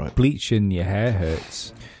would be like alright. Bleaching your hair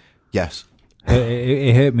hurts. Yes.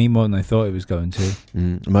 It hurt me more than I thought it was going to.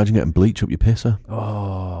 Imagine getting bleach up your pisser.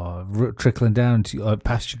 Oh, trickling down to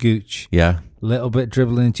past your gooch. Yeah. Little bit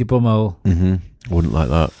dribbling into your bumhole. Wouldn't like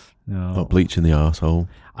that. No. Not bleaching the arsehole.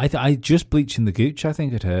 I just bleaching the gooch, I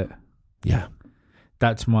think it hurt. Yeah.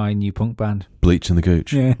 That's my new punk band. Bleaching the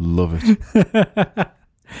gooch. Yeah. Love it.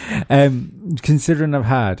 Considering I've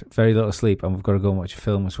had very little sleep and we've got to go and watch a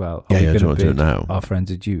film as well. Do you want to do it now? Our friends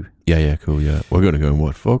are due. Yeah, cool, yeah. We're going to go and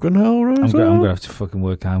watch fucking Hellraiser. I'm going to have to fucking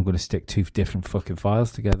work out. I'm going to stick 2 different fucking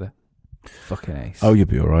files together. Fucking ace. Oh, you'll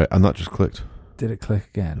be alright. And that just clicked. Did it click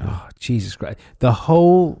again? Oh, Jesus Christ. The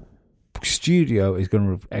whole studio is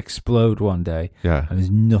going to explode one day. Yeah. And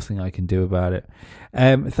there's nothing I can do about it.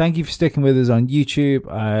 Thank you for sticking with us on YouTube.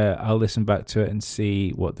 I'll listen back to it and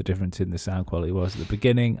see what the difference in the sound quality was at the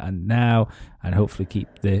beginning and now, and hopefully keep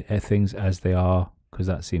the things as they are, because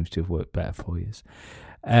that seems to have worked better for you.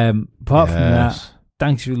 Apart from that,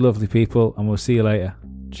 thanks you lovely people, and we'll see you later.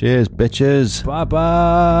 Cheers, bitches.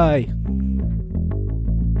 Bye-bye.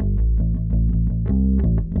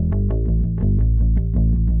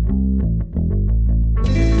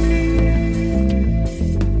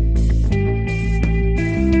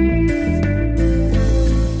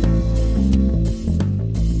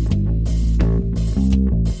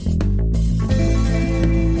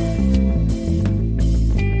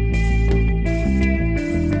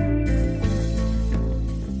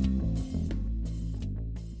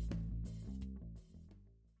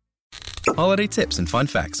 Holiday tips and fun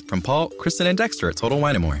facts from Paul, Kristen, and Dexter at Total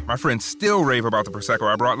Wine & More. My friends still rave about the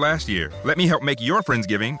Prosecco I brought last year. Let me help make your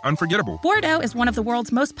Friendsgiving unforgettable. Bordeaux is one of the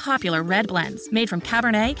world's most popular red blends, made from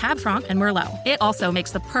Cabernet, Cab Franc, and Merlot. It also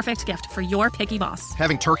makes the perfect gift for your picky boss.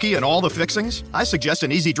 Having turkey and all the fixings? I suggest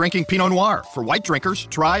an easy-drinking Pinot Noir. For white drinkers,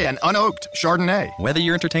 try an unoaked Chardonnay. Whether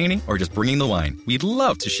you're entertaining or just bringing the wine, we'd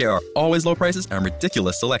love to share our always low prices and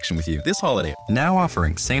ridiculous selection with you this holiday. Now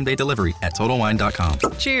offering same-day delivery at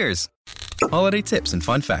TotalWine.com. Cheers! Holiday tips and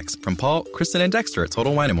fun facts from Paul, Kristen, and Dexter at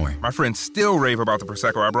Total Wine & More. My friends still rave about the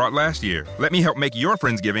Prosecco I brought last year. Let me help make your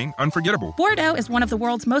Friendsgiving unforgettable. Bordeaux is one of the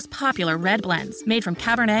world's most popular red blends, made from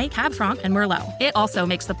Cabernet, Cab Franc, and Merlot. It also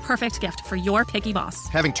makes the perfect gift for your picky boss.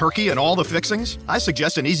 Having turkey and all the fixings? I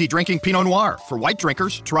suggest an easy-drinking Pinot Noir. For white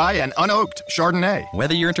drinkers, try an unoaked Chardonnay.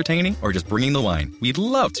 Whether you're entertaining or just bringing the wine, we'd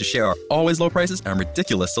love to share our always low prices and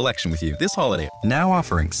ridiculous selection with you this holiday. Now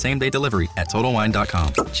offering same-day delivery at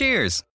TotalWine.com. Cheers!